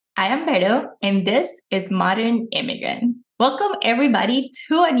I am Vero, and this is Modern Immigrant. Welcome, everybody,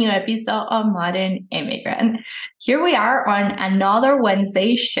 to a new episode of Modern Immigrant. Here we are on another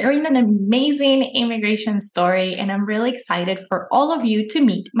Wednesday sharing an amazing immigration story, and I'm really excited for all of you to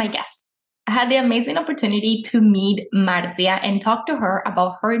meet my guests. I had the amazing opportunity to meet Marcia and talk to her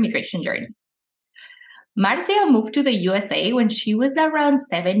about her immigration journey. Marcia moved to the USA when she was around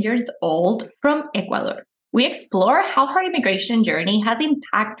 7 years old from Ecuador. We explore how her immigration journey has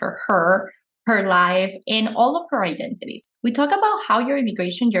impacted her life, and all of her identities. We talk about how your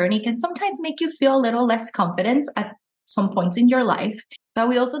immigration journey can sometimes make you feel a little less confident at some points in your life. But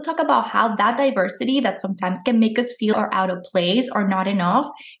we also talk about how that diversity that sometimes can make us feel out of place or not enough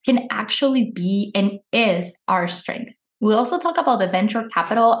can actually be and is our strength. We also talk about the venture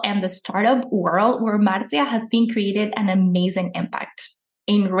capital and the startup world where Marcia has been created an amazing impact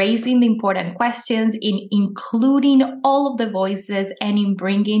in raising the important questions, in including all of the voices, and in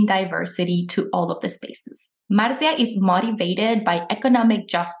bringing diversity to all of the spaces. Marcia is motivated by economic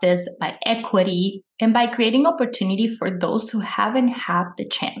justice, by equity, and by creating opportunity for those who haven't had the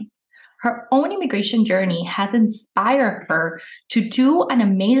chance. Her own immigration journey has inspired her to do an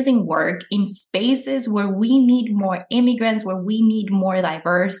amazing work in spaces where we need more immigrants, where we need more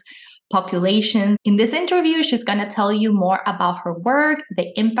diverse populations. In this interview, she's going to tell you more about her work,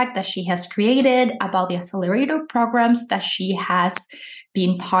 the impact that she has created, about the accelerator programs that she has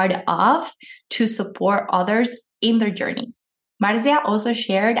been part of to support others in their journeys. Marcia also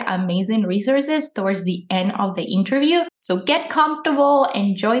shared amazing resources towards the end of the interview. So get comfortable,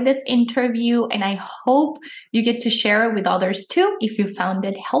 enjoy this interview, and I hope you get to share it with others too if you found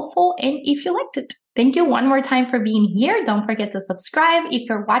it helpful and if you liked it. Thank you one more time for being here. Don't forget to subscribe if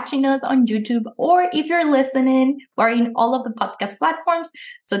you're watching us on YouTube or if you're listening or in all of the podcast platforms.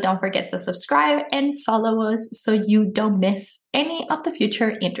 So don't forget to subscribe and follow us so you don't miss any of the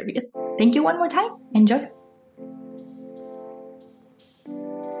future interviews. Thank you one more time. Enjoy.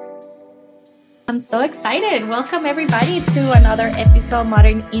 I'm so excited. Welcome everybody to another episode of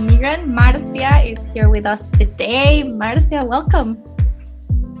Modern Immigrant. Marcia is here with us today. Marcia, welcome.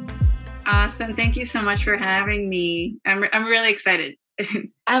 Awesome. Thank you so much for having me. I'm really excited.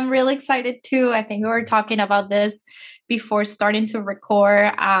 I'm really excited too. I think we were talking about this before starting to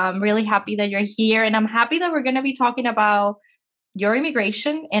record. I'm really happy that you're here, and I'm happy that we're going to be talking about your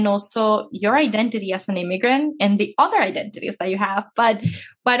immigration and also your identity as an immigrant and the other identities that you have. But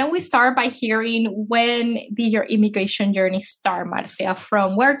why don't we start by hearing when did your immigration journey start, Marcia?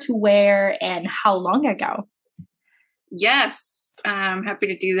 From where to where and how long ago? Yes, I'm happy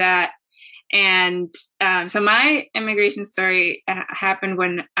to do that. And so my immigration story happened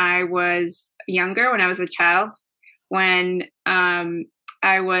when I was younger, when I was a child, when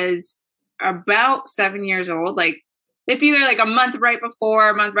I was about 7 years old. Like, it's either like a month right before,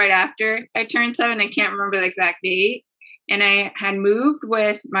 a month right after I turned 7. I can't remember the exact date. And I had moved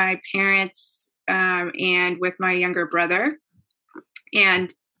with my parents and with my younger brother.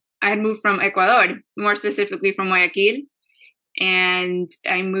 And I had moved from Ecuador, more specifically from Guayaquil. And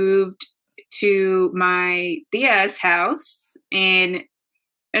I moved to my tia's house and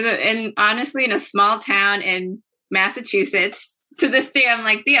honestly in a small town in Massachusetts. To this day, I'm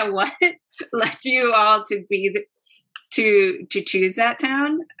like, Tia, what led you all to choose that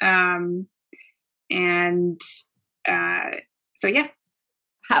town? So yeah.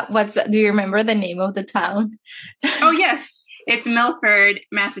 Do you remember the name of the town? Oh yes, it's Milford,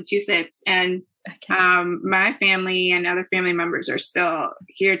 Massachusetts, and okay. My family and other family members are still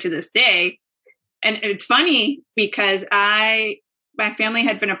here to this day. And it's funny because my family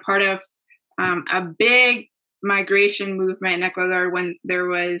had been a part of a big migration movement in Ecuador when there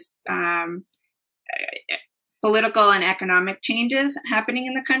was political and economic changes happening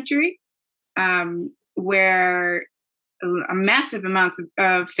in the country, where a massive amounts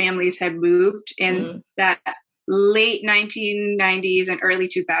of families had moved in that late 1990s and early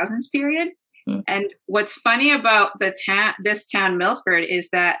 2000s period. And what's funny about this town, Milford, is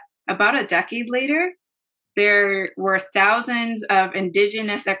that about a decade later, there were thousands of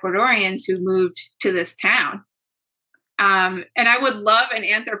indigenous Ecuadorians who moved to this town. And I would love an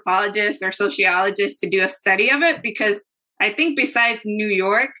anthropologist or sociologist to do a study of it, because I think besides New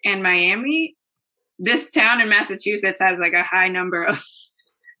York and Miami, this town in Massachusetts has like a high number of,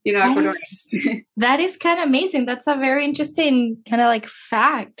 Ecuadorians. That is kind of amazing. That's a very interesting kind of like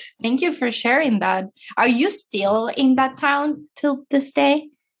fact. Thank you for sharing that. Are you still in that town till this day?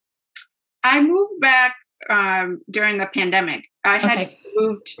 I moved back during the pandemic. I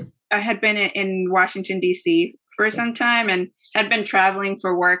had been in Washington, D.C. for some time and had been traveling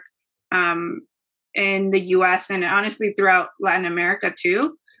for work in the U.S. and honestly throughout Latin America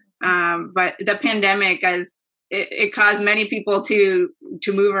too. But the pandemic, as it caused many people to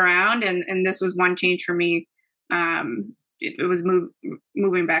move around, and this was one change for me. It was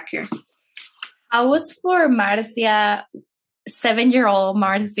moving back here. I was for Marcia, 7-year-old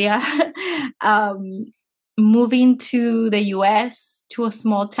Marcia, moving to the US, to a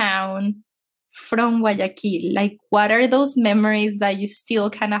small town from Guayaquil. Like, what are those memories that you still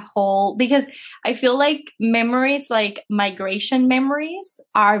kind of hold? Because I feel like memories, like migration memories,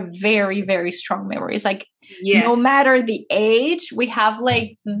 are very, very strong memories. Like, yes. No matter the age, we have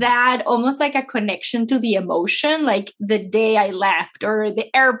like that, almost like a connection to the emotion, like the day I left, or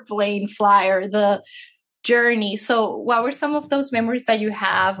the airplane fly, or the journey. So what were some of those memories that you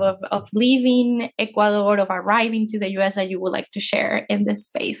have of leaving Ecuador, of arriving to the US, that you would like to share in this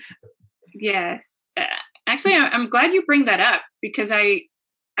space? Yes. Actually, I'm glad you bring that up, because I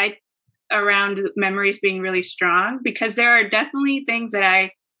around memories being really strong, because there are definitely things that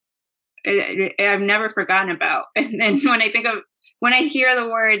I've never forgotten about. And then when I hear the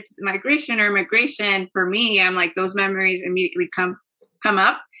words migration or immigration, for me, I'm like, those memories immediately come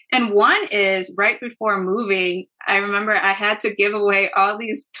up. And one is right before moving, I remember I had to give away all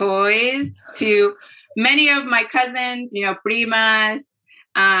these toys to many of my cousins, primas,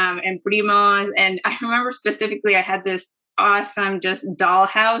 and primos. And I remember specifically, I had this awesome just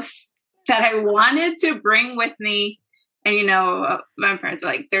dollhouse that I wanted to bring with me. And, my parents were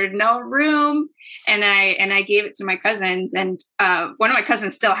like, there's no room. And I gave it to my cousins. And one of my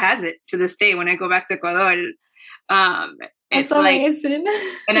cousins still has it to this day when I go back to Ecuador. It's amazing.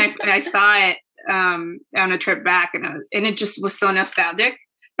 And I saw it on a trip back, and it just was so nostalgic.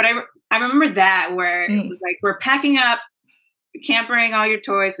 But I remember that, where it was like, we're packing up, you can't bring all your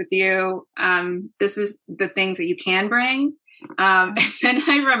toys with you. This is the things that you can bring. And then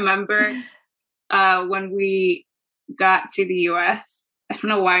I remember when we got to the US, I don't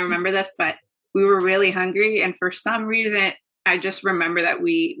know why I remember this, but we were really hungry. And for some reason, I just remember that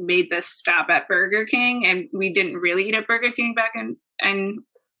we made this stop at Burger King, and we didn't really eat at Burger King back in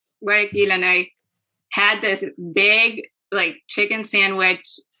Guayaquil. And I had this big like chicken sandwich,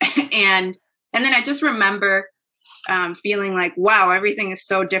 and then I just remember feeling like, wow, everything is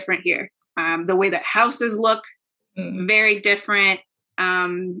so different here. The way that houses look, very different.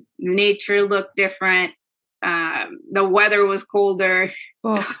 Nature looked different. The weather was colder.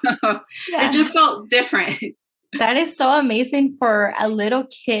 Oh, It just felt different. That is so amazing for a little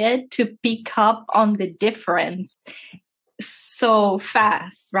kid to pick up on the difference so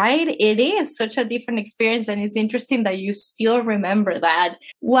fast, right? It is such a different experience, and it's interesting that you still remember that.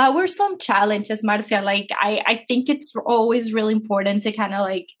 What were some challenges, Marcia? Like, I think it's always really important to kind of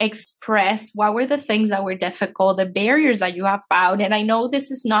like express what were the things that were difficult, the barriers that you have found. And I know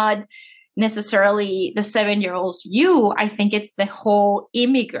this is not necessarily the 7-year-old's you. I think it's the whole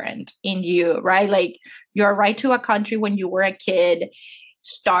immigrant in you, right? Like, you're right to a country when you were a kid,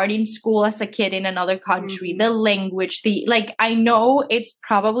 starting school as a kid in another country, the language, I know it's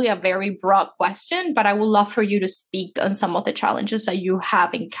probably a very broad question, but I would love for you to speak on some of the challenges that you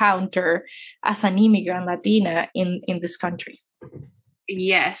have encountered as an immigrant Latina in this country.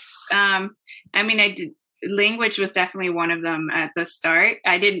 Yes. Language was definitely one of them at the start.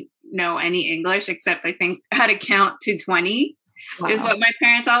 I didn't know any English, except I think how to count to 20 is what my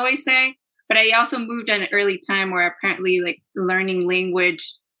parents always say. But I also moved at an early time where apparently like learning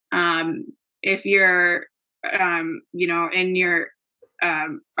language, if you're, in your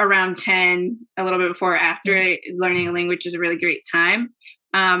around 10, a little bit before or after, learning a language is a really great time.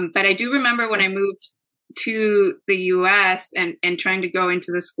 But I do remember when I moved to the US and trying to go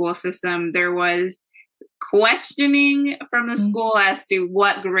into the school system, there was questioning from the school as to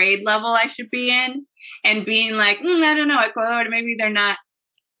what grade level I should be in, and being like, I don't know, Ecuador, maybe they're not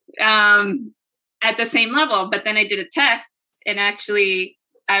at the same level. But then I did a test, and actually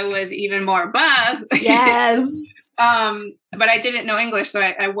I was even more above. Yes. But I didn't know English, so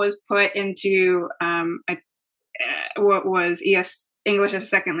I was put into what was English as a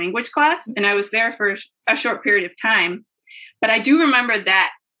second language class, and I was there for a short period of time. But I do remember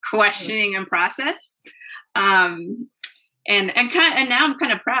that questioning and process. And now I'm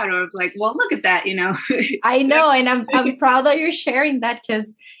kind of proud of like, well, look at that, I know, and I'm proud that you're sharing that,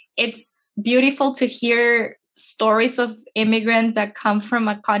 because it's beautiful to hear stories of immigrants that come from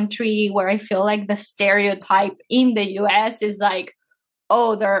a country where I feel like the stereotype in the US is like,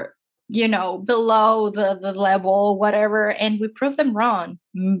 oh, they're below the level, whatever, and we prove them wrong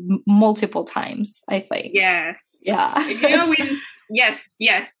multiple times, I think. Yes. Yeah.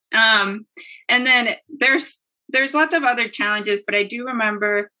 Yes. And then there's lots of other challenges, but I do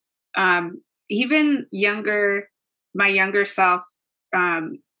remember even my younger self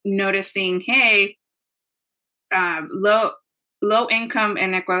noticing, hey, low income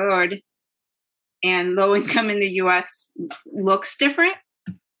in Ecuador and low income in the US looks different.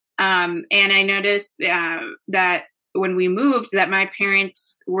 And I noticed that when we moved, that my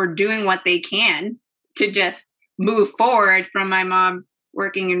parents were doing what they can to just move forward, from my mom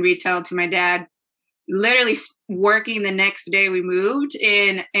working in retail to my dad literally working the next day we moved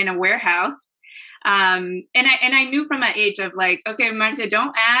in a warehouse. And I knew from that age of like, okay, Marcia,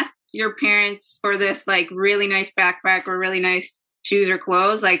 don't ask your parents for this like really nice backpack or really nice shoes or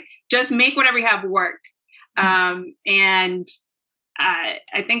clothes. Like, just make whatever you have work. And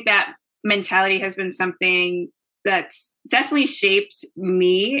I think that mentality has been something that's definitely shaped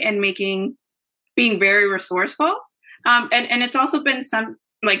me and being very resourceful. And it's also been some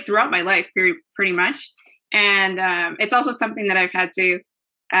like throughout my life, pretty much. And it's also something that I've had to,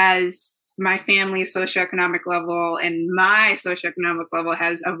 as my family's socioeconomic level and my socioeconomic level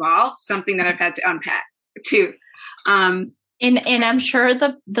has evolved, something that I've had to unpack too. And I'm sure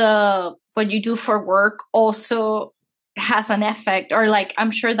the what you do for work also has an effect, or like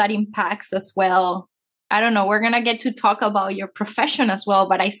I'm sure that impacts as well. I don't know. We're gonna get to talk about your profession as well,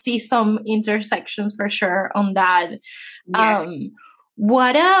 but I see some intersections for sure on that. Yeah.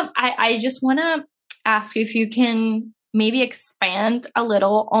 I just want to ask you if you can maybe expand a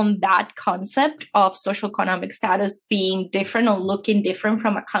little on that concept of socioeconomic status being different or looking different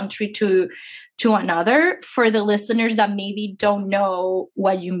from a country to another, for the listeners that maybe don't know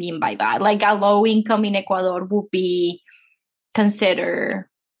what you mean by that. Like a low income in Ecuador would be considered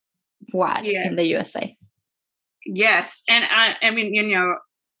what in the USA? Yes. And I mean,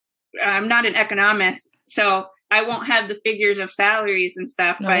 I'm not an economist, so I won't have the figures of salaries and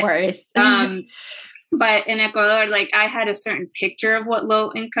stuff. No worries. But in Ecuador, like I had a certain picture of what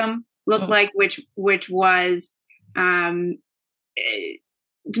low income looked like, which was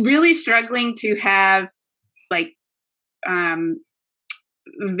really struggling to have like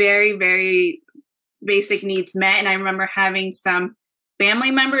very, very basic needs met. And I remember having some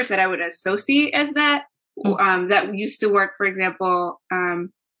family members that I would associate as that, that used to work, for example,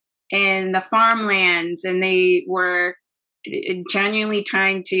 in the farmlands, and they were genuinely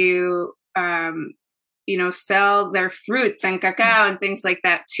trying to, sell their fruits and cacao and things like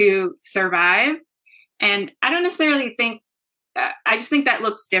that to survive. And I don't necessarily think, I just think that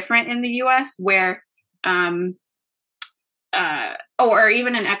looks different in the US, where, or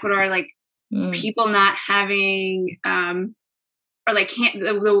even in Ecuador, like people not having, or like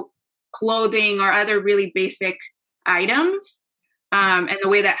the clothing or other really basic items. And the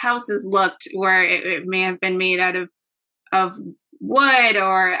way that houses looked, where it may have been made out of wood,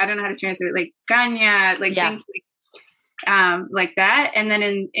 or I don't know how to translate it, like caña, like things like that. And then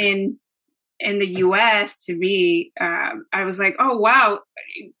in the US, to me, I was like, oh wow,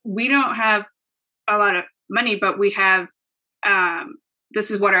 we don't have a lot of money, but we have, this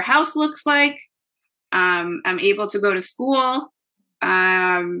is what our house looks like. I'm able to go to school.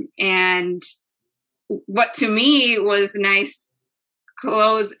 And what to me was nice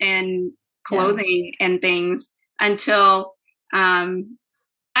clothes and clothing and things until I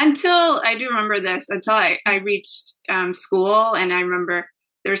do remember this, until I reached school. And I remember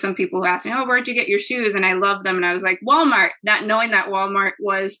there were some people who asked me, oh, where'd you get your shoes? And I loved them. And I was like, Walmart, not knowing that Walmart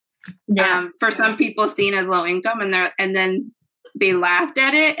was for some people seen as low income. And then they laughed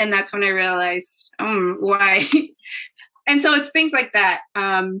at it. And that's when I realized, why? And so it's things like that.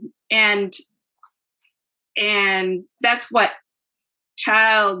 And that's what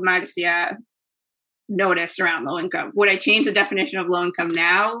child Marcia noticed around low income. Would I change the definition of low income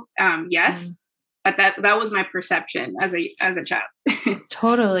now? Yes. But that was my perception as a child.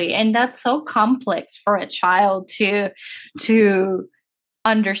 Totally. And that's so complex for a child to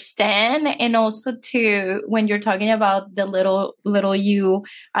understand. And also to, when you're talking about the little you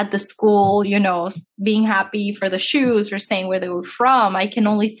at the school, being happy for the shoes or saying where they were from, I can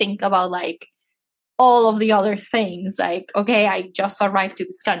only think about like all of the other things, like, okay, I just arrived to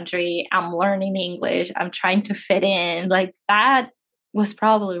this country, I'm learning English, I'm trying to fit in. Like that was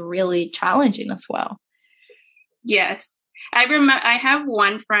probably really challenging as well. Yes. I have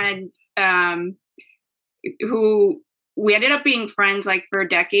one friend who we ended up being friends like for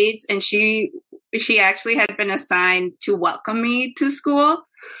decades, and she actually had been assigned to welcome me to school.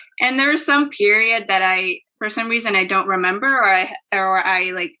 And there was some period that for some reason I don't remember, or I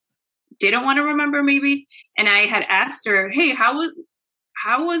like didn't want to remember maybe. And I had asked her, hey, how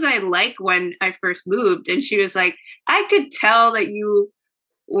was I like when I first moved? And she was like, I could tell that you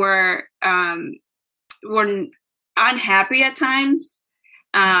were unhappy at times,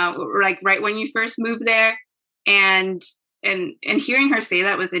 like right when you first moved there. And and hearing her say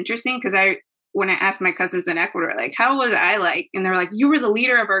that was interesting, because when I asked my cousins in Ecuador, like, how was I like? And they're like, you were the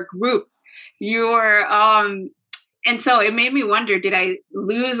leader of our group. You were, and so it made me wonder, did I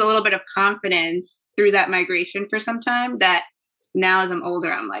lose a little bit of confidence through that migration for some time, that now as I'm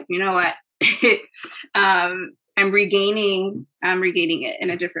older, I'm like, you know what? I'm regaining it in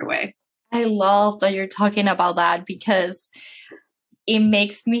a different way. I love that you're talking about that, because it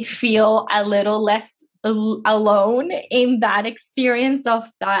makes me feel a little less alone in that experience of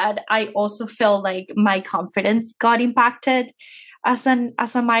that. I also feel like my confidence got impacted as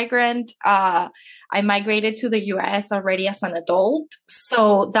a migrant. I migrated to the US already as an adult.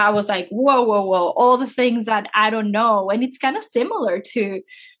 So that was like, whoa, all the things that I don't know. And it's kind of similar to,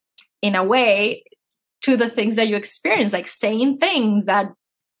 in a way, to the things that you experience, like saying things that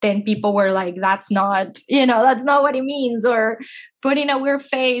then people were like, that's not what it means, or putting a weird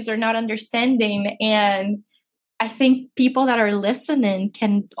face, or not understanding. And I think people that are listening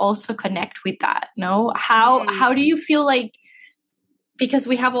can also connect with that. No, how do you feel like, because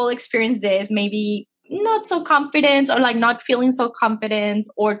we have all experienced this, maybe not so confident, or like not feeling so confident,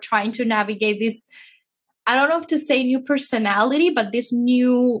 or trying to navigate this, I don't know if to say new personality, but this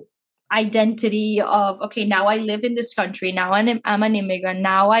new identity of, okay, now I live in this country, now I'm an immigrant,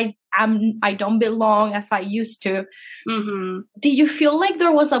 now I don't belong as I used to. Mm-hmm. Do you feel like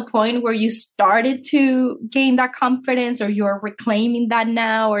there was a point where you started to gain that confidence, or you're reclaiming that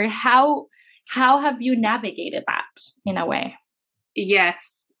now, or how have you navigated that in a way?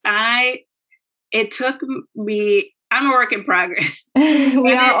 Yes, it took me, I'm a work in progress.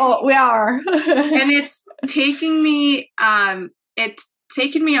 We are. And it's taking me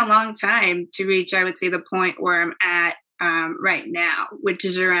a long time to reach, I would say, the point where I'm at right now, which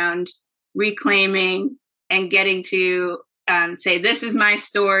is around reclaiming and getting to say, this is my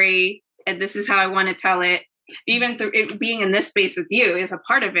story and this is how I want to tell it. Even through it being in this space with you is a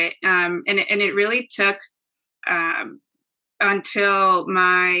part of it. And it really took until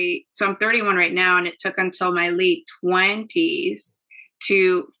so I'm 31 right now, and it took until my late 20s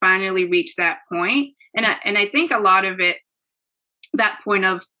to finally reach that point. And I think a lot of it, that point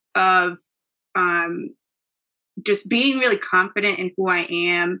of just being really confident in who I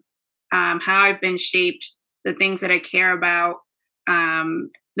am, how I've been shaped, the things that I care about,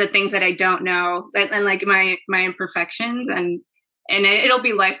 the things that I don't know, and like my imperfections, and it'll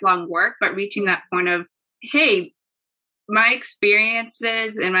be lifelong work, but reaching that point of, hey, my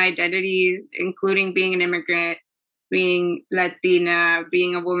experiences and my identities, including being an immigrant, being Latina,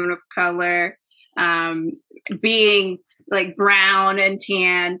 being a woman of color, being like brown and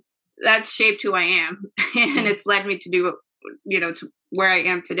tan, that's shaped who I am. And it's led me to do, to where I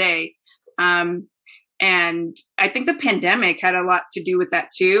am today. And I think the pandemic had a lot to do with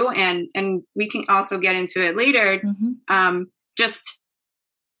that too. And we can also get into it later. Mm-hmm. Just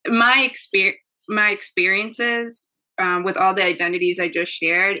my experiences with all the identities I just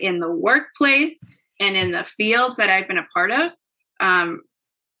shared in the workplace and in the fields that I've been a part of,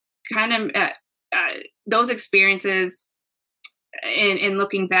 those experiences in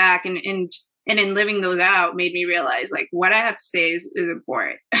looking back and in living those out made me realize, like, what I have to say is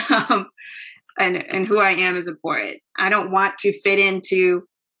important. And who I am is important. I don't want to fit into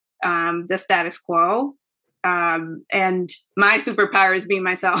the status quo. And my superpower is being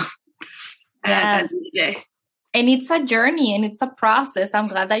myself. Yes. And it's a journey and it's a process. I'm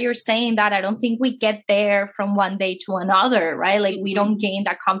glad that you're saying that. I don't think we get there from one day to another, right? Like, we don't gain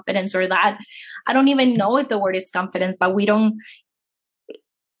that confidence, or that, I don't even know if the word is confidence, but we don't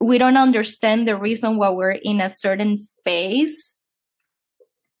understand the reason why we're in a certain space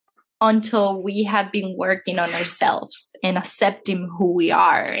until we have been working on ourselves and accepting who we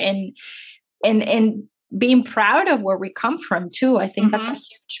are and being proud of where we come from too. I think that's a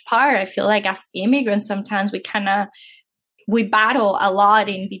huge part. I feel like as immigrants, sometimes we battle a lot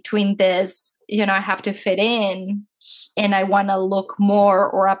in between this, I have to fit in and I want to look more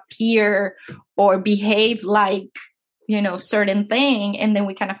or appear or behave like, certain thing. And then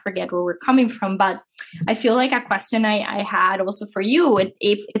we kind of forget where we're coming from. But I feel like a question I had also for you,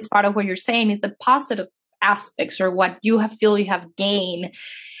 it's part of what you're saying, is the positive aspects, or what you feel you have gained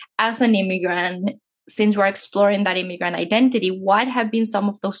as an immigrant. Since we're exploring that immigrant identity, what have been some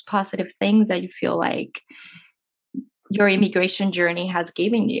of those positive things that you feel like your immigration journey has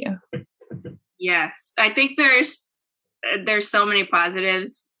given you? Yes, I think there's so many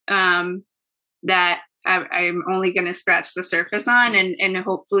positives that I'm only going to scratch the surface on, and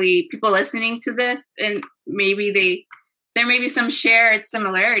hopefully people listening to this, and maybe there may be some shared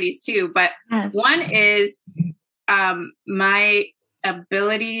similarities too. But yes. One is my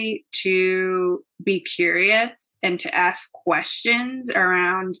ability to be curious and to ask questions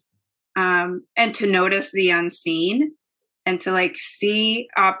around, and to notice the unseen and to like see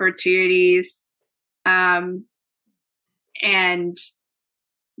opportunities, and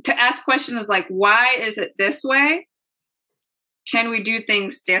to ask questions of like, why is it this way? Can we do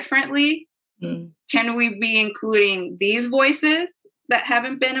things differently? Mm. Can we be including these voices that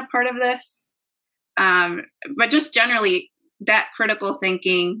haven't been a part of this? But just generally that critical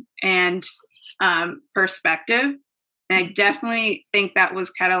thinking and perspective. And I definitely think that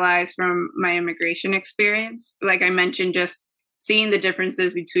was catalyzed from my immigration experience. Like I mentioned, just seeing the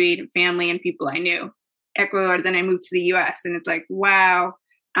differences between family and people I knew. Ecuador, then I moved to the US, and it's like, wow.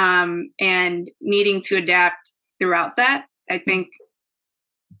 And needing to adapt throughout that, I think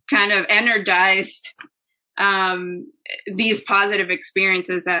kind of energized these positive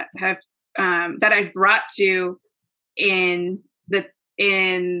experiences that have that I've brought to in the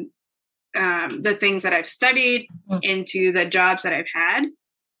things that I've studied, into the jobs that I've had.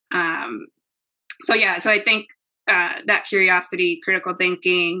 So I think that curiosity, critical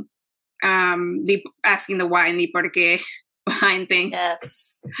thinking, asking the why and the por qué behind things.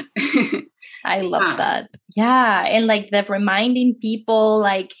 Yes. I love that. Yeah. And like the reminding people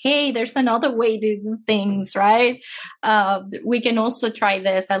like, hey, there's another way to do things, right? We can also try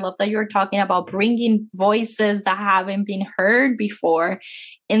this. I love that you're talking about bringing voices that haven't been heard before.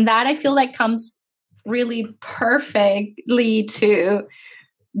 And that I feel like comes really perfectly to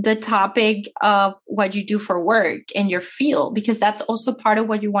the topic of what you do for work in your field, because that's also part of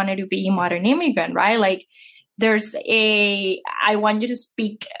what you wanted to be a modern immigrant, right? Like I want you to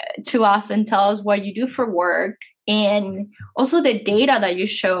speak to us and tell us what you do for work, and also the data that you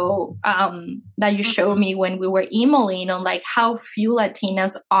show, showed me when we were emailing on like how few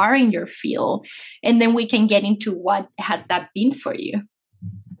Latinas are in your field. And then we can get into what had that been for you.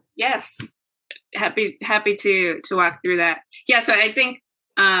 Yes. Happy to walk through that. Yeah. So I think,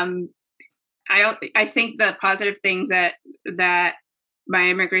 I think the positive things that my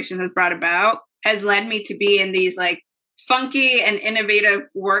immigration has brought about has led me to be in these like funky and innovative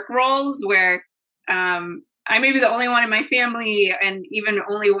work roles where I may be the only one in my family and even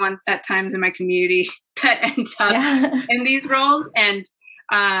only one at times in my community that ends up in these roles. And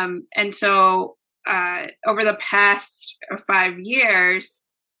so over the past 5 years,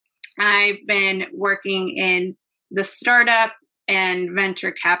 I've been working in the startup and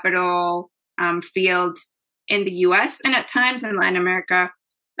venture capital field in the US and at times in Latin America.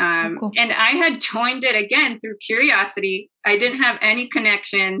 Cool. And I had joined it again through curiosity. I didn't have any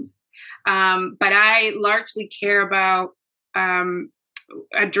connections, but I largely care about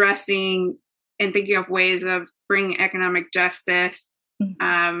addressing and thinking of ways of bringing economic justice.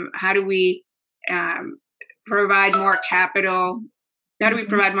 How do we provide more capital? How do we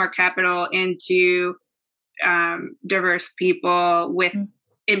provide more capital into diverse people with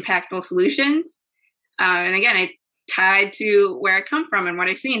impactful solutions? And again, I tied to where I come from and what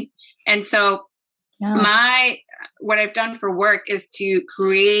I've seen. And so what I've done for work is to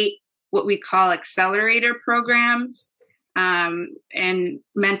create what we call accelerator programs and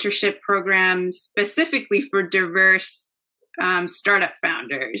mentorship programs specifically for diverse startup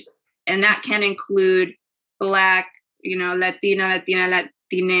founders. And that can include Black, Latina,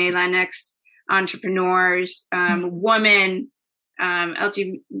 Latinx entrepreneurs, women,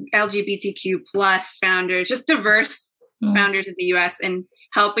 LGBTQ plus founders, just diverse founders in the US, and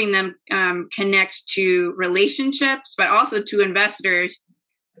helping them connect to relationships, but also to investors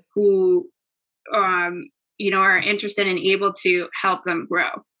who, are interested and able to help them grow.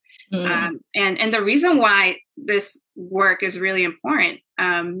 And the reason why this work is really important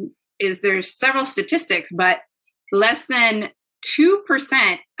is there's several statistics, but less than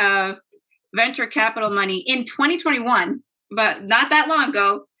 2% of venture capital money in 2021, but not that long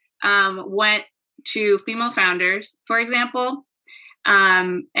ago, went to female founders, for example,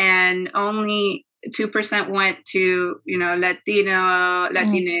 and only 2% went to, Latino,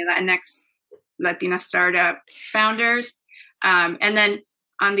 Latinx, Latina startup founders. And then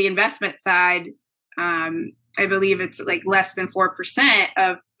on the investment side, I believe it's like less than 4%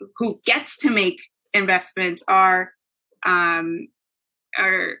 of who gets to make investments are Latinx,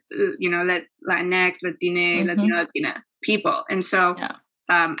 Latina people. And so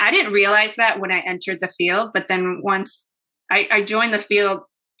I didn't realize that when I entered the field, but then once I joined the field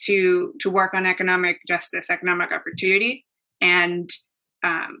to work on economic justice, economic opportunity. And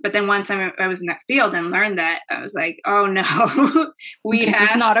but then once I was in that field and learned that, I was like, oh no, this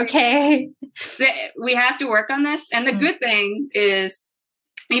is not okay. We have to work on this. And the good thing is,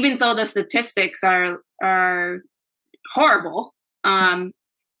 even though the statistics are horrible,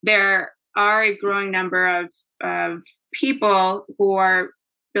 there are a growing number of people who are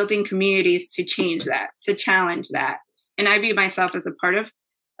building communities to change that, to challenge that. And I view myself as a part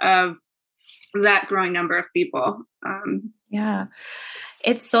of that growing number of people. Yeah.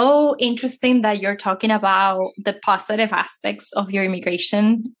 It's so interesting that you're talking about the positive aspects of your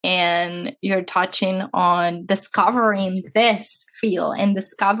immigration, and you're touching on discovering this field and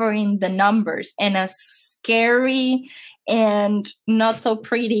discovering the numbers, and as scary and not so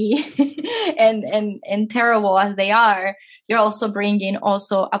pretty and terrible as they are, you're also bringing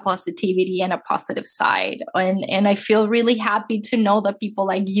also a positivity and a positive side. And I feel really happy to know that people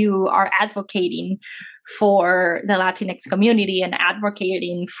like you are advocating for the Latinx community and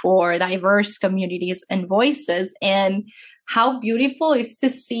advocating for diverse communities and voices. And how beautiful is to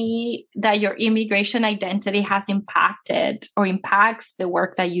see that your immigration identity has impacted or impacts the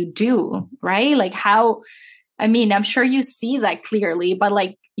work that you do, right? Like how, I mean, I'm sure you see that clearly, but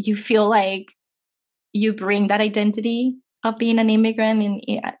like you feel like you bring that identity of being an immigrant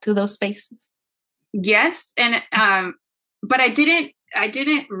to those spaces. Yes. And, but I didn't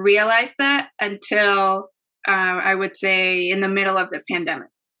realize that until I would say in the middle of the pandemic,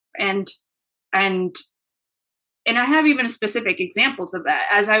 and I have even specific examples of that.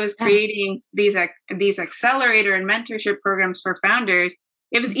 As I was creating these accelerator and mentorship programs for founders,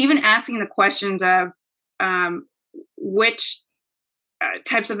 it was even asking the questions of which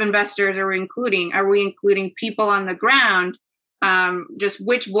types of investors are we including? Are we including people on the ground? Just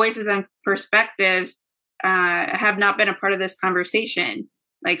which voices and perspectives have not been a part of this conversation?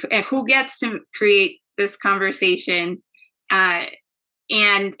 Like, and who gets to create this conversation? And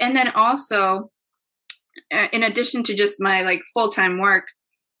then also, in addition to just my like full-time work,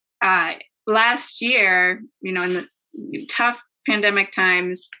 last year, you know, in the tough pandemic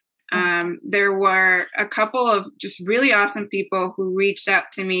times, there were a couple of just really awesome people who reached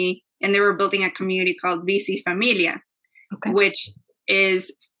out to me, and they were building a community called VC Familia, which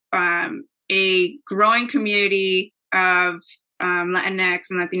is a growing community of Latinx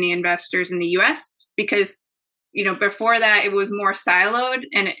and Latina investors in the U.S. Because, you know, before that it was more siloed,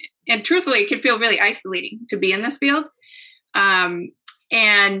 and truthfully, it could feel really isolating to be in this field.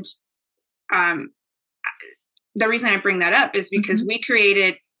 And the reason I bring that up is because we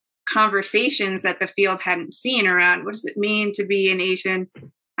created conversations that the field hadn't seen around what does it mean to be an Asian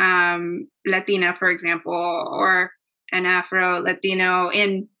Latina, for example, or an Afro-Latino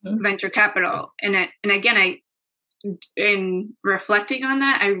in venture capital. And again, in reflecting on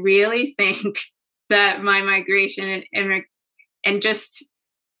that, I really think that my migration and just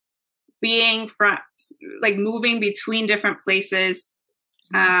being from, like, moving between different places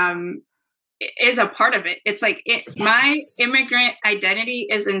is a part of it. It's like my immigrant identity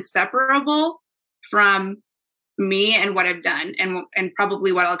is inseparable from me and what I've done and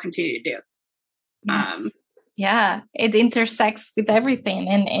probably what I'll continue to do. Yeah, it intersects with everything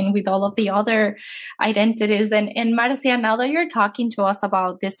and with all of the other identities. And Marcia, now that you're talking to us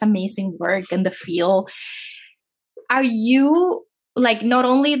about this amazing work in the field, are you, like, not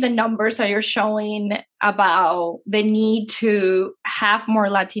only the numbers that you're showing about the need to have more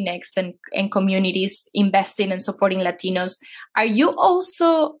Latinx and communities investing and supporting Latinos, are you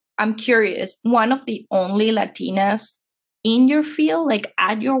also, I'm curious, one of the only Latinas in your field, like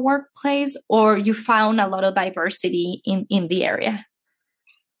at your workplace, or you found a lot of diversity in the area?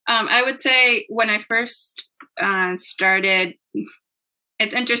 I would say when I first started,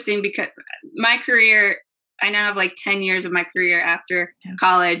 it's interesting because my career, I now have like 10 years of my career after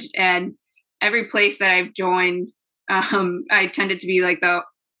college, and every place that I've joined, I tended to be like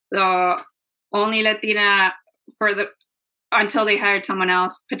the only Latina until they hired someone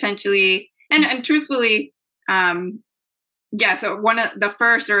else potentially. And truthfully, so one of the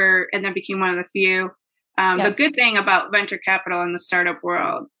first, and then became one of the few. The good thing about venture capital in the startup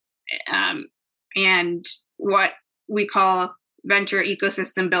world, and what we call venture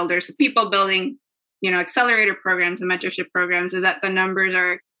ecosystem builders, so people building, you know, accelerator programs and mentorship programs, is that the numbers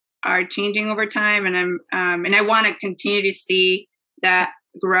are changing over time, and and I want to continue to see that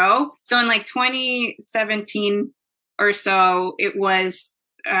grow. So in like 2017 or so, it was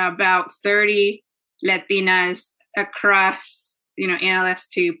about 30 Latinas across, you know,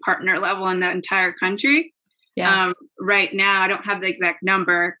 analyst to partner level in the entire country. Right now, I don't have the exact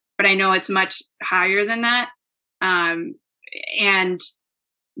number, but I know it's much higher than that. But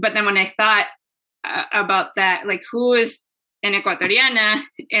then when I thought about that, like, who is an Ecuadoriana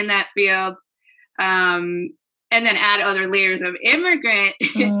in that field, and then add other layers of immigrant,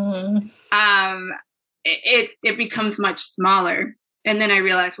 it becomes much smaller. And then I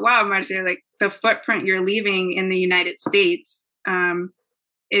realized, wow, Marcia, like, the footprint you're leaving in the United States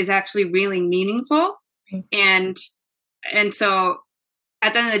is actually really meaningful. And so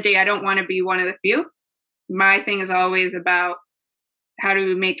at the end of the day, I don't want to be one of the few. My thing is always about how do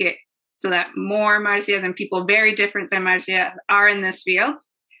we make it so that more Marcias and people very different than Marcia are in this field.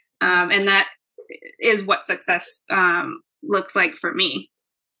 And that is what success looks like for me.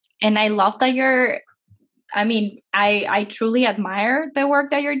 And I love that I truly admire the work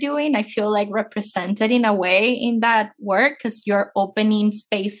that you're doing. I feel like represented in a way in that work because you're opening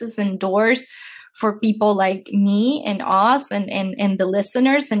spaces and doors for people like me and us and the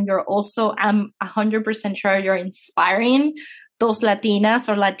listeners. And you're also, I'm 100% sure you're inspiring those Latinas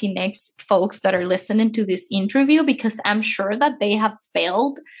or Latinx folks that are listening to this interview, because I'm sure that they have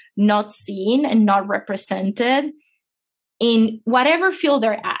felt not seen and not represented in whatever field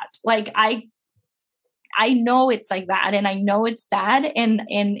they're at. Like I know it's like that, and I know it's sad, and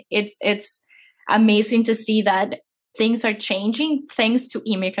it's amazing to see that things are changing thanks to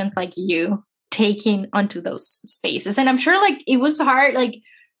immigrants like you taking onto those spaces. And I'm sure like it was hard like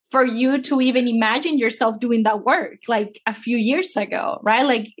for you to even imagine yourself doing that work like a few years ago, right?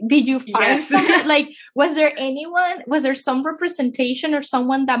 Like did you find someone like was there some representation or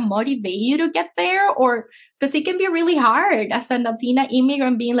someone that motivated you to get there? Or because it can be really hard as a Latina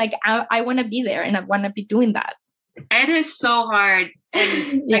immigrant being like I want to be there and I want to be doing that. It is so hard.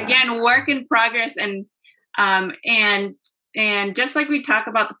 And again, work in progress. And just like we talk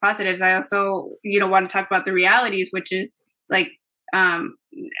about the positives, I also, want to talk about the realities, which is like,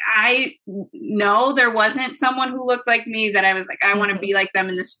 I know there wasn't someone who looked like me that I was like, I want to be like them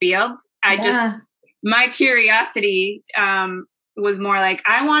in this field. My curiosity, was more like,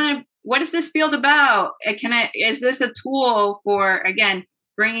 what is this field about? Is this a tool for, again,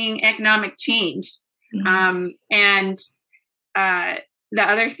 bringing economic change? And the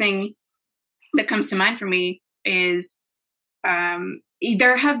other thing that comes to mind for me is,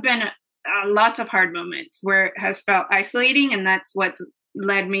 there have been lots of hard moments where it has felt isolating, and that's what's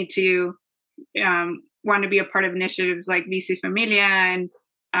led me to want to be a part of initiatives like Visi Familia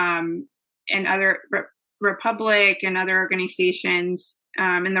and other Republic and other organizations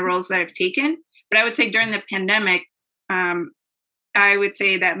in the roles that I've taken. But I would say during the pandemic, I would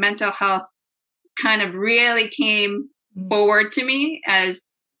say that mental health kind of really came forward to me as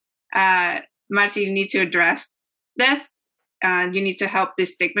Marcia, you need to address this. You need to help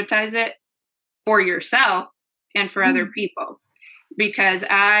destigmatize it for yourself and for other people. Because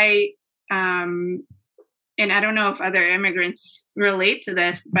and I don't know if other immigrants relate to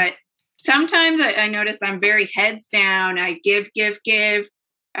this, but sometimes I notice I'm very heads down. I give.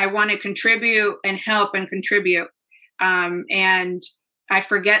 I want to contribute and help and contribute. And I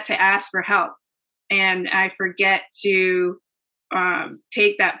forget to ask for help. And I forget to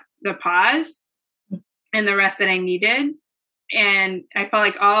take the pause and the rest that I needed. And I felt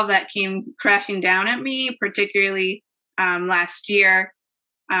like all of that came crashing down at me, particularly last year.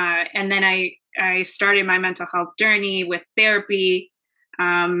 And then I started my mental health journey with therapy,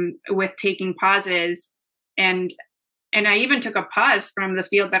 with taking pauses. And I even took a pause from the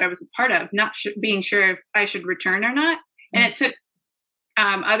field that I was a part of, not being sure if I should return or not. And it took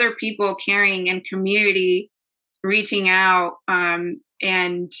other people caring and community reaching out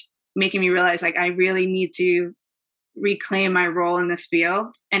and making me realize like I really need to reclaim my role in this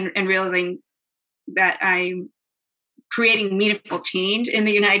field and realizing that I'm creating meaningful change in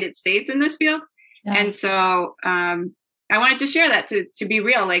the United States in this field. Yeah. And so I wanted to share that to be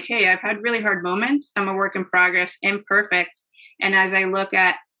real, like, hey, I've had really hard moments. I'm a work in progress, imperfect. And as I look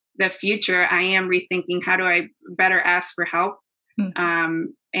at the future, I am rethinking how do I better ask for help?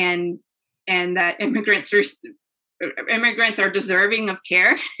 And that immigrants are deserving of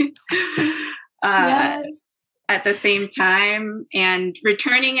care. Yes. At the same time, and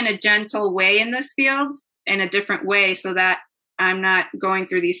returning in a gentle way in this field, in a different way, so that I'm not going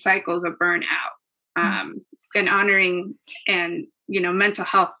through these cycles of burnout, and honoring and mental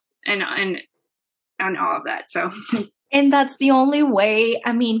health and all of that. So, and that's the only way.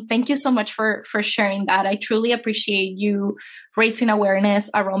 I mean, thank you so much for sharing that. I truly appreciate you raising awareness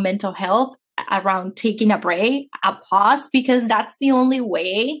around mental health, around taking a break, a pause, because that's the only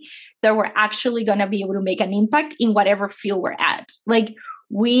way that we're actually going to be able to make an impact in whatever field we're at. Like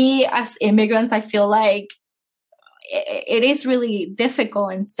we as immigrants, I feel like it is really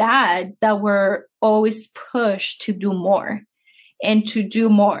difficult and sad that we're always pushed to do more and to do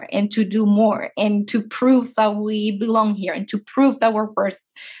more and to do more and to prove that we belong here and to prove that we're worth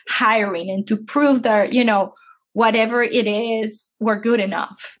hiring and to prove that, whatever it is, we're good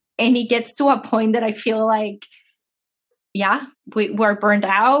enough. And it gets to a point that I feel like we're burned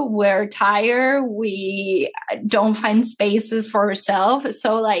out, we're tired, we don't find spaces for ourselves.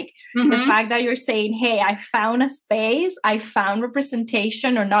 So like the fact that you're saying, hey, I found a space, I found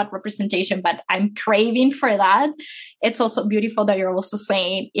representation, or not representation, but I'm craving for that. It's also beautiful that you're also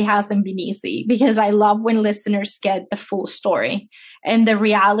saying it hasn't been easy, because I love when listeners get the full story and the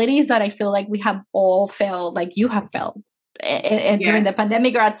realities that I feel like we have all felt, like you have felt. And during the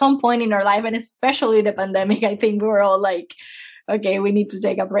pandemic, or at some point in our life, and especially the pandemic, I think we were all like, okay, we need to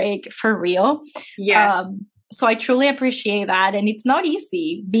take a break for real. Yes. So I truly appreciate that. And it's not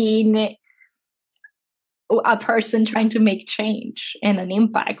easy being a person trying to make change and an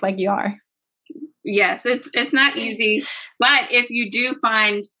impact like you are. Yes, it's not easy. But if you do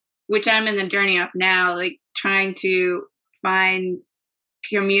find, which I'm in the journey of now, like trying to find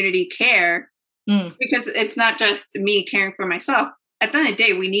community care, because it's not just me caring for myself. At the end of the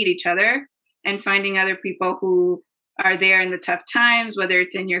day, we need each other, and finding other people who are there in the tough times, whether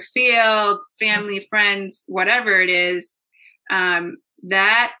it's in your field, family, friends, whatever it is,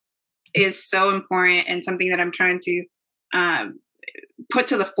 that is so important, and something that I'm trying to put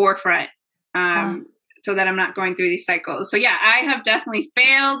to the forefront, so that I'm not going through these cycles. So yeah, I have definitely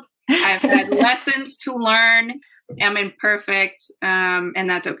failed. I've had lessons to learn. I'm imperfect, and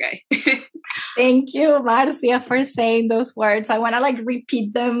that's okay. Thank you, Marcia, for saying those words. I want to like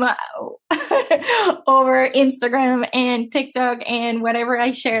repeat them over Instagram and TikTok and whatever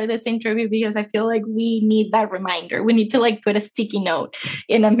I share this interview, because I feel like we need that reminder. We need to like put a sticky note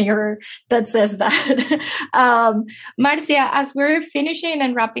in a mirror that says that. Marcia, as we're finishing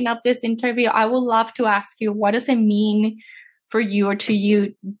and wrapping up this interview, I would love to ask you, what does it mean for you, or to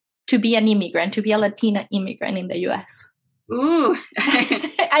you, to be an immigrant, to be a Latina immigrant in the US? Ooh.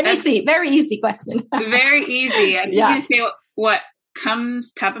 Very easy question. Very easy. I'm just going to say what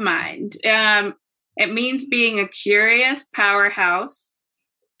comes top of mind. It means being a curious powerhouse,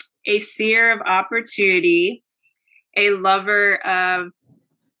 a seer of opportunity, a lover of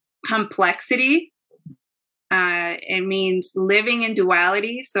complexity. It means living in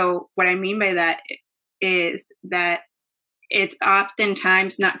duality. So what I mean by that is that it's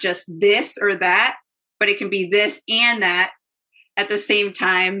oftentimes not just this or that, but it can be this and that at the same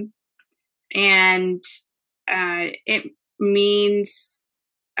time. And it means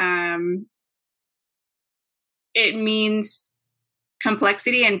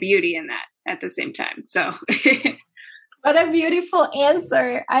complexity and beauty in that at the same time. So what a beautiful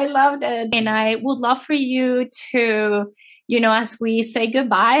answer. I loved it. And I would love for you to, as we say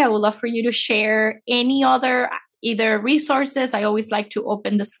goodbye, I would love for you to share any other either resources. I always like to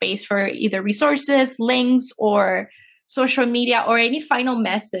open the space for either resources, links, or social media, or any final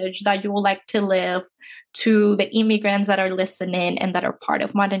message that you would like to leave to the immigrants that are listening and that are part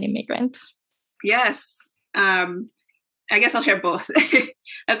of Modern Immigrant. Yes. I guess I'll share both.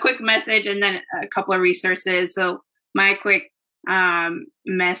 A quick message and then a couple of resources. So my quick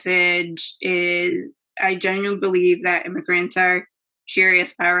message is, I genuinely believe that immigrants are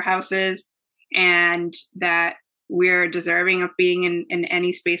curious powerhouses, and that we're deserving of being in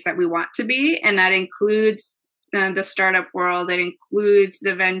any space that we want to be. And that includes the startup world. It includes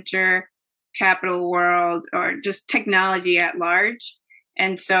the venture capital world, or just technology at large.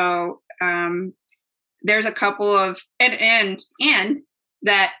 And so there's a couple of, and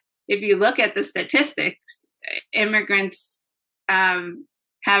that if you look at the statistics, immigrants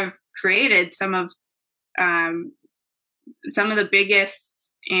have created some of the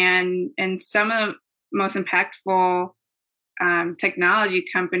biggest and some of the most impactful technology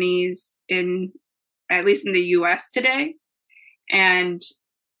companies at least in the US today. And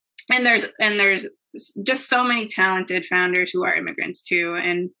there's just so many talented founders who are immigrants too.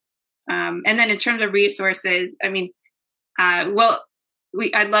 And then in terms of resources, I mean, I'd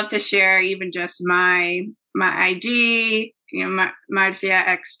love to share even just my ID, Marcia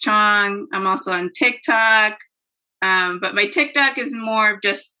X Chong. I'm also on TikTok. But my TikTok is more of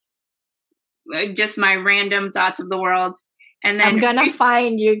just my random thoughts of the world. And then I'm gonna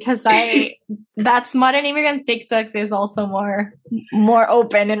find you, because that's Modern Immigrant TikToks is also more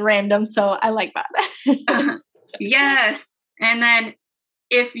open and random. So I like that. Yes. And then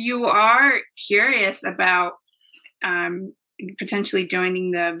if you are curious about potentially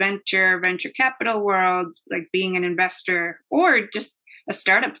joining the venture capital world, like being an investor or just a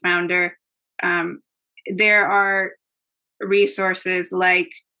startup founder, there are resources like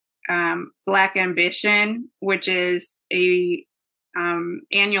Black Ambition, which is a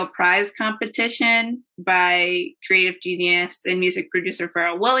annual prize competition by creative genius and music producer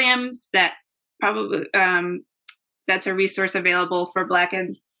Pharrell Williams. That probably that's a resource available for Black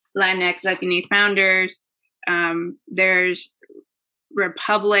and Latinx Latina founders. There's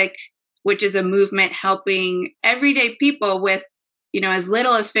Republic, which is a movement helping everyday people with, as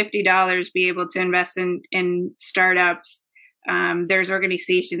little as $50 be able to invest in startups. There's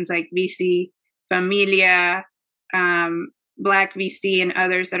organizations like VC Familia, Black VC, and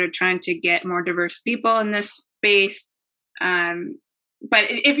others that are trying to get more diverse people in this space. But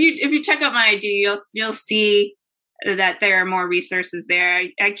if you check out my IG, you'll see that there are more resources there.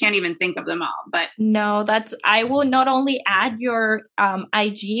 I can't even think of them all, but no, I will not only add your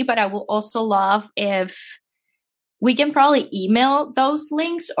IG, but I will also love if we can probably email those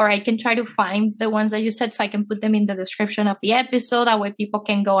links, or I can try to find the ones that you said so I can put them in the description of the episode. That way people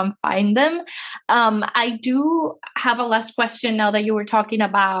can go and find them. I do have a last question now that you were talking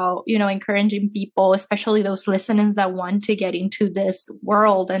about, encouraging people, especially those listeners that want to get into this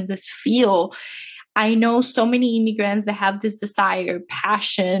world and this field. I know so many immigrants that have this desire,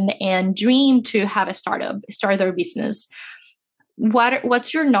 passion, and dream to have a startup, start their business.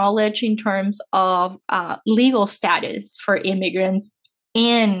 What's your knowledge in terms of legal status for immigrants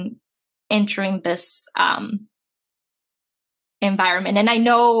in entering this environment? And I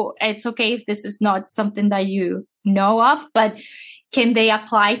know it's okay if this is not something that you know of, but can they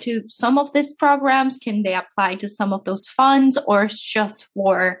apply to some of these programs? Can they apply to some of those funds, or it's just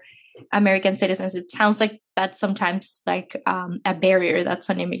for American citizens? It sounds like that's sometimes like a barrier that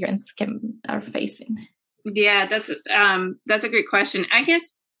some immigrants are facing. Yeah, that's a great question. I can't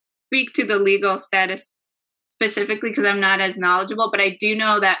speak to the legal status specifically because I'm not as knowledgeable, but I do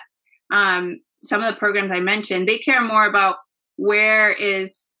know that some of the programs I mentioned, they care more about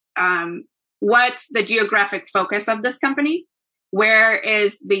what's the geographic focus of this company, where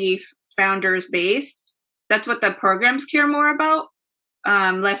is the founders based. That's what the programs care more about,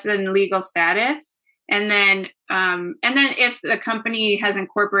 less than legal status. And then if the company has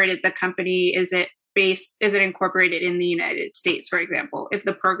incorporated the company, is it incorporated in the United States, for example? If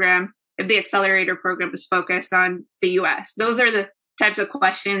the accelerator program is focused on the US, those are the types of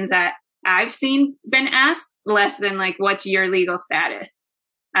questions that I've seen been asked, less than like, what's your legal status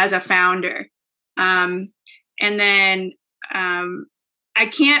as a founder? And then I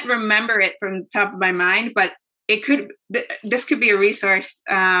can't remember it from the top of my mind, but this could be a resource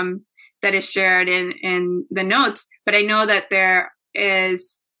that is shared in the notes. But I know that there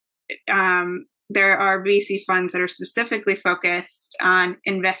are VC funds that are specifically focused on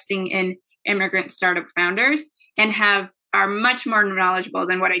investing in immigrant startup founders and are much more knowledgeable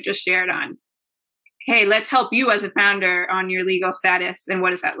than what I just shared on, hey, let's help you as a founder on your legal status and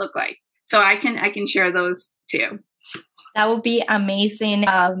what does that look like. So I can share those too. That would be amazing.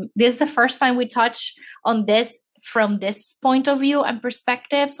 This is the first time we touch on this from this point of view and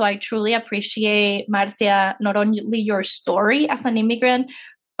perspective. So I truly appreciate, Marcia, not only your story as an immigrant,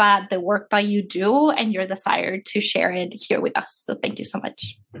 but the work that you do and your desire to share it here with us. So thank you so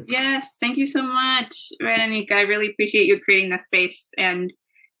much. Yes, thank you so much, Veronica. I really appreciate you creating this space. And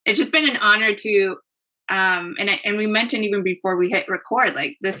it's just been an honor to, and we mentioned even before we hit record,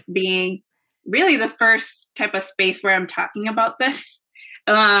 like this being really the first type of space where I'm talking about this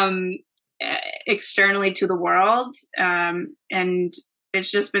externally to the world. And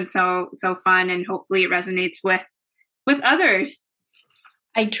it's just been so fun, and hopefully it resonates with others.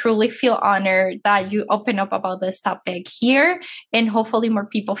 I truly feel honored that you open up about this topic here, and hopefully more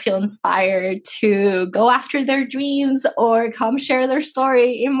people feel inspired to go after their dreams or come share their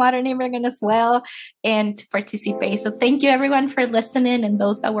story in Modern Immigrant as well and to participate. So thank you everyone for listening and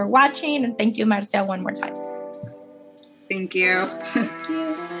those that were watching, and thank you, Marcia, one more time. Thank you. Thank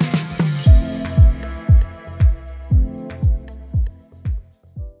you.